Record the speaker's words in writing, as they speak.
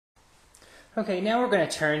Okay, now we're going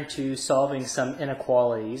to turn to solving some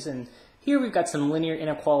inequalities, and here we've got some linear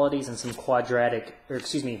inequalities and some quadratic,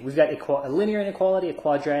 we've got a linear inequality, a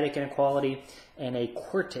quadratic inequality, and a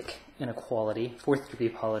quartic inequality, fourth degree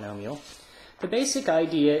polynomial. The basic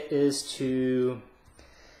idea is to,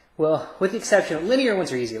 well, with the exception, linear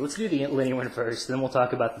ones are easy. Let's do the linear one first, then we'll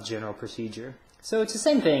talk about the general procedure. So it's the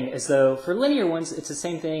same thing as though, for linear ones, it's the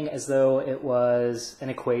same thing as though it was an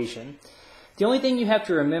equation. The only thing you have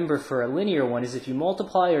to remember for a linear one is if you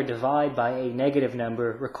multiply or divide by a negative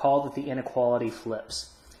number, recall that the inequality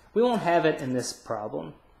flips. We won't have it in this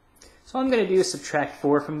problem. So all I'm going to do is subtract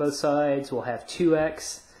 4 from both sides. We'll have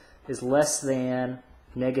 2x is less than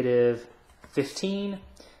negative 15.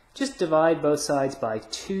 Just divide both sides by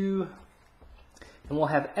 2. And we'll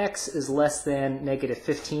have x is less than negative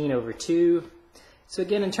 15 over 2. So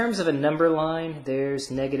again, in terms of a number line,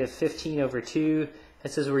 there's negative 15 over 2.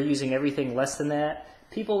 It says we're using everything less than that.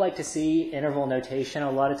 People like to see interval notation a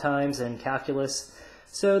lot of times in calculus.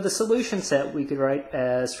 So the solution set we could write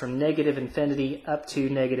as from negative infinity up to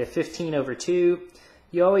negative 15 over 2.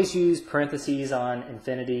 You always use parentheses on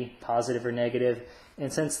infinity, positive or negative.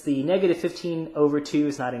 And since the negative 15 over 2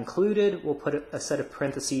 is not included, we'll put a set of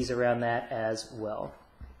parentheses around that as well.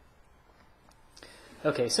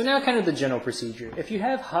 Okay, so now kind of the general procedure. If you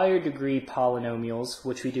have higher degree polynomials,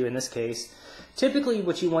 which we do in this case, typically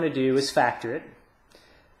what you want to do is factor it.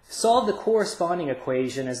 Solve the corresponding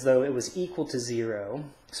equation as though it was equal to 0.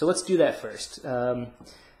 So let's do that first. And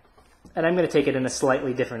I'm going to take it in a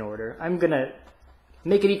slightly different order. I'm going to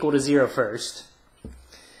make it equal to 0 first.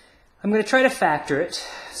 I'm going to try to factor it.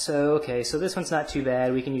 So, okay, so this one's not too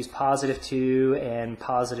bad. We can use positive 2 and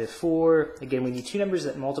positive 4. Again, we need two numbers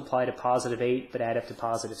that multiply to positive 8 but add up to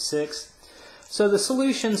positive 6. So the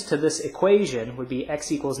solutions to this equation would be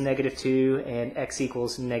x equals negative 2 and x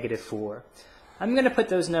equals negative 4. I'm going to put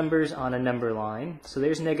those numbers on a number line. So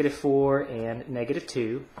there's negative 4 and negative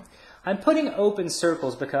 2. I'm putting open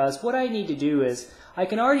circles because what I need to do is I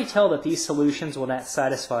can already tell that these solutions will not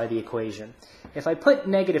satisfy the equation. If I put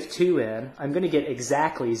negative 2 in, I'm going to get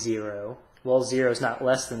exactly 0. Well, 0 is not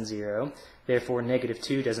less than 0. Therefore, negative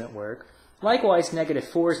 2 doesn't work. Likewise, negative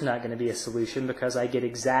 4 is not going to be a solution because I get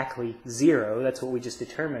exactly 0. That's what we just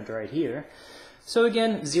determined right here. So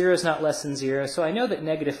again, 0 is not less than 0, so I know that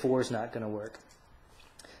negative 4 is not going to work.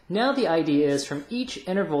 Now the idea is from each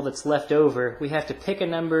interval that's left over, we have to pick a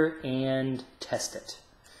number and test it.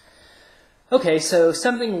 Okay, so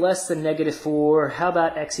something less than negative 4, how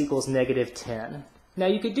about x equals negative 10? Now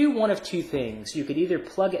you could do one of two things. You could either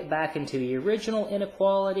plug it back into the original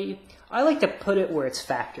inequality. I like to put it where it's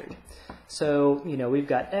factored. So, we've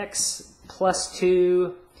got x plus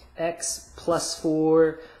 2, x plus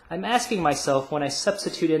 4. I'm asking myself when I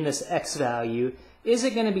substitute in this x value, is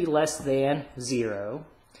it going to be less than 0?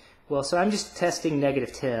 Well, so I'm just testing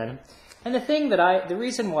negative 10. And the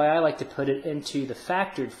reason why I like to put it into the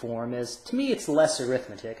factored form is, to me, it's less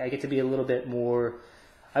arithmetic. I get to be a little bit more,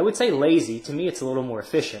 I would say lazy. To me, it's a little more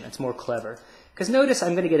efficient. It's more clever. Because notice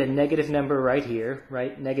I'm going to get a negative number right here,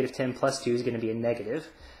 right? Negative 10 plus 2 is going to be a negative.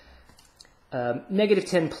 Negative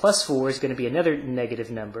 10 plus 4 is going to be another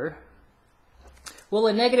negative number. Well,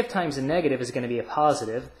 a negative times a negative is going to be a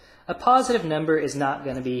positive. A positive number is not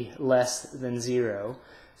going to be less than 0.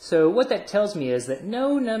 So what that tells me is that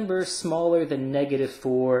no number smaller than negative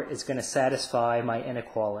 4 is going to satisfy my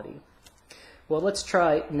inequality. Well, let's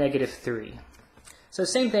try negative 3. So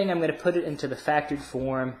same thing, I'm going to put it into the factored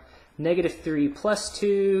form. Negative 3 plus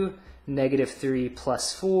 2, negative 3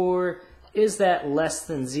 plus 4. Is that less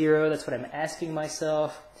than 0? That's what I'm asking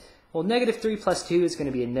myself. Well, negative 3 plus 2 is going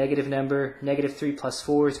to be a negative number. Negative 3 plus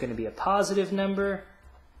 4 is going to be a positive number.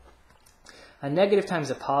 A negative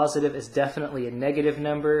times a positive is definitely a negative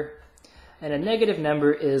number. And a negative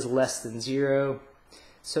number is less than 0.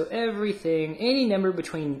 So any number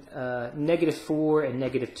between negative 4 and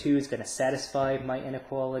negative 2 is going to satisfy my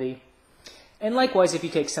inequality. And likewise, if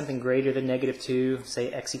you take something greater than negative 2,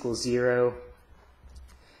 say x equals 0,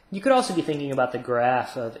 you could also be thinking about the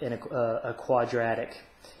graph of a quadratic.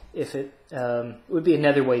 If it would be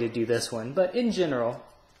another way to do this one. But in general,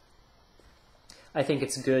 I think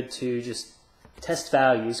it's good to just test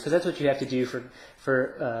values, because that's what you have to do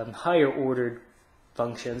for higher ordered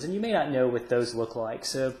functions, and you may not know what those look like.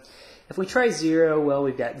 So if we try 0, well,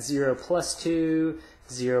 we've got 0 plus 2,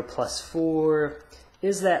 0 plus 4.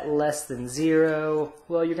 Is that less than 0?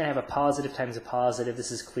 Well, you're going to have a positive times a positive. This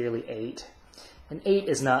is clearly 8. And 8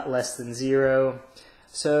 is not less than 0.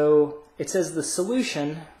 So it says the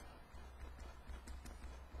solution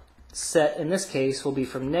set in this case will be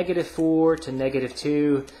from -4 to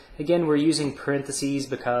 -2. Again, we're using parentheses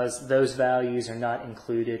because those values are not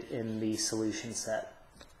included in the solution set.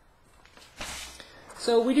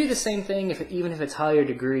 So we do the same thing even if it's higher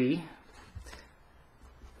degree.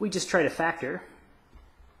 We just try to factor.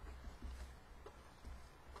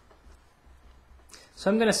 So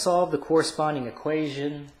I'm going to solve the corresponding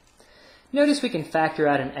equation. Notice we can factor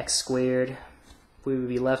out an x squared. We would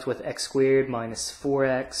be left with x squared minus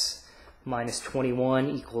 4x minus 21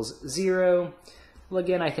 equals 0. Well,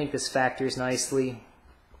 again, I think this factors nicely.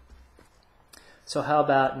 So how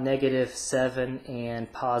about -7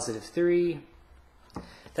 and +3?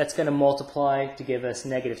 That's going to multiply to give us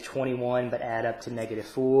 -21, but add up to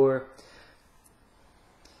 -4.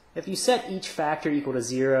 If you set each factor equal to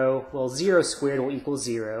 0, well, 0 squared will equal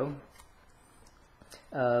 0.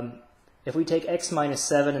 If we take x minus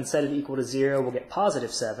 7 and set it equal to 0, we'll get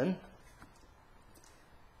 +7.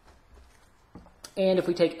 And if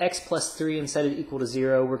we take x plus 3 and set it equal to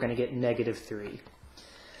 0, we're going to get -3.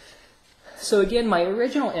 So again, my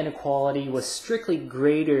original inequality was strictly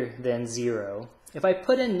greater than 0. If I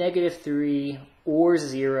put in -3 or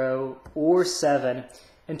 0 or 7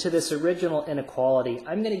 into this original inequality,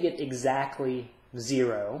 I'm going to get exactly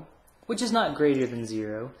 0, which is not greater than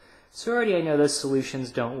 0. So already I know those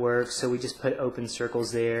solutions don't work, so we just put open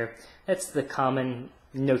circles there. That's the common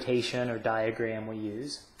notation or diagram we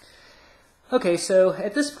use. Okay, so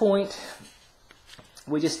at this point,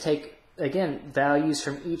 we just take, again, values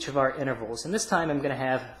from each of our intervals. And this time I'm going to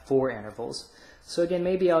have 4 intervals. So again,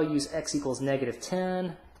 maybe I'll use x equals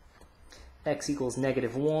 -10, x equals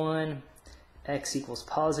 -1, x equals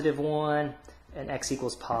 +1, and x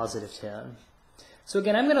equals +10. So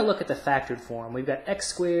again, I'm going to look at the factored form. We've got x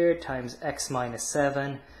squared times x minus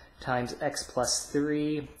 7 times x plus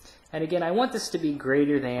 3. And again, I want this to be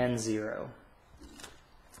greater than 0.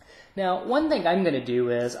 Now, one thing I'm going to do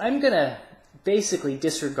is I'm going to basically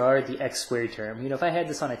disregard the x squared term. You know, if I had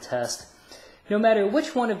this on a test, no matter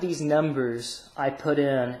which one of these numbers I put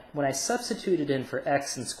in, when I substitute it in for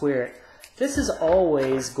x and square it, this is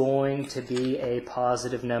always going to be a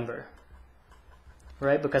positive number,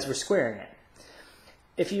 right? Because we're squaring it.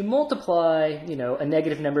 If you multiply, you know, a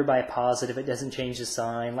negative number by a positive, it doesn't change the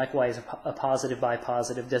sign. Likewise, a positive by a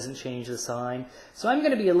positive doesn't change the sign. So I'm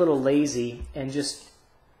going to be a little lazy and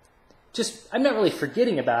I'm not really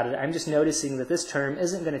forgetting about it. I'm just noticing that this term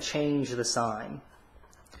isn't going to change the sign.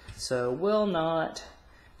 So will not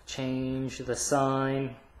change the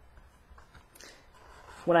sign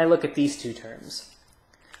when I look at these two terms.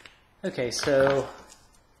 Okay, so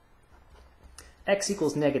x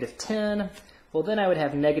equals -10. Well, then I would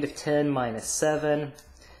have -10 minus 7,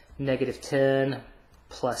 -10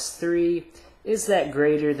 plus 3. Is that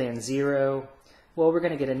greater than 0? Well, we're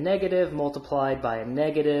going to get a negative multiplied by a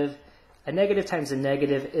negative. A negative times a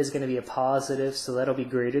negative is going to be a positive, so that'll be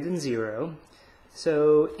greater than 0.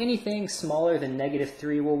 So anything smaller than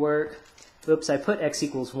 -3 will work. Oops, I put x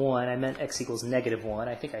equals 1. I meant x equals -1.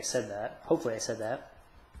 I think I said that. Hopefully I said that.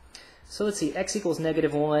 So let's see, x equals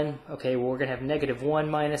 -1. Okay, well, we're going to have -1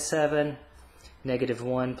 minus 7,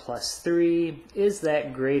 -1 plus 3. Is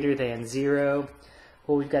that greater than 0?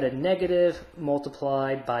 Well, we've got a negative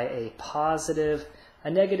multiplied by a positive. A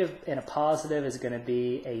negative and a positive is going to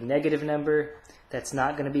be a negative number. That's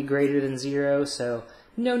not going to be greater than 0, so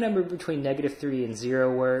no number between -3 and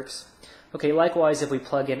 0 works. Okay, likewise, if we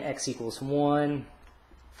plug in x equals 1,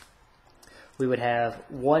 we would have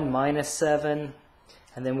 1 minus 7,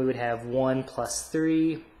 and then we would have 1 plus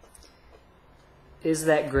 3. Is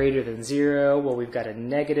that greater than 0? Well, we've got a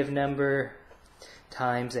negative number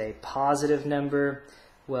times a positive number.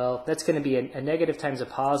 Well, that's going to be a negative times a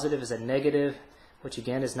positive is a negative, which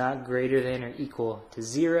again is not greater than or equal to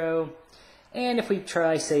 0. And if we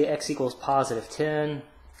try, say, x equals +10,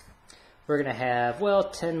 we're going to have, well,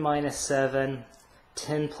 10 minus 7,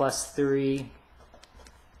 10 plus 3.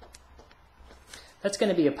 That's going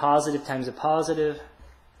to be a positive times a positive,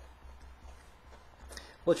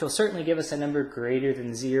 which will certainly give us a number greater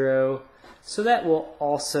than 0. So that will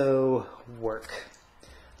also work.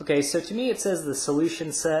 Okay, so to me it says the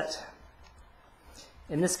solution set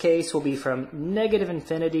in this case will be from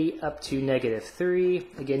 -infinity up to -3.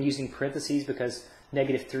 Again, using parentheses because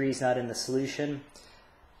 -3 is not in the solution.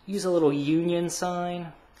 Use a little union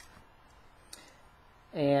sign.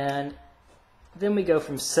 And then we go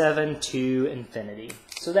from 7 to infinity.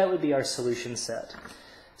 So that would be our solution set.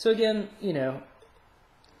 So again, you know,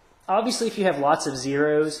 obviously if you have lots of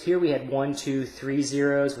zeros, here we had 1, 2, 3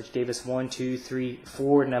 zeros, which gave us 1, 2, 3,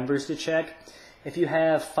 4 numbers to check. If you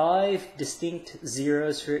have 5 distinct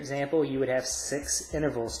zeros, for example, you would have 6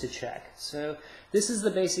 intervals to check. So this is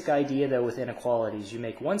the basic idea though with inequalities. You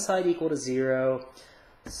make one side equal to 0,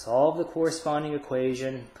 solve the corresponding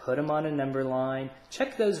equation, put them on a number line,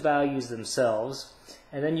 check those values themselves,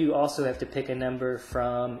 and then you also have to pick a number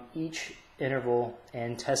from each interval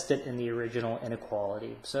and test it in the original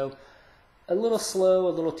inequality. So a little slow, a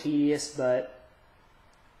little tedious, but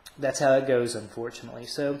that's how it goes, unfortunately.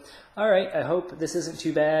 So, alright, I hope this isn't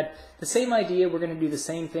too bad. The same idea, we're going to do the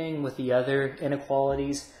same thing with the other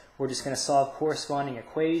inequalities. We're just going to solve corresponding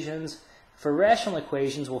equations. For rational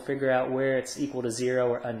equations, we'll figure out where it's equal to 0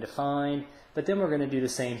 or undefined, but then we're going to do the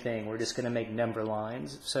same thing. We're just going to make number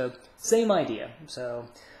lines. So, same idea. So,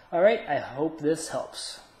 alright, I hope this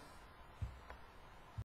helps.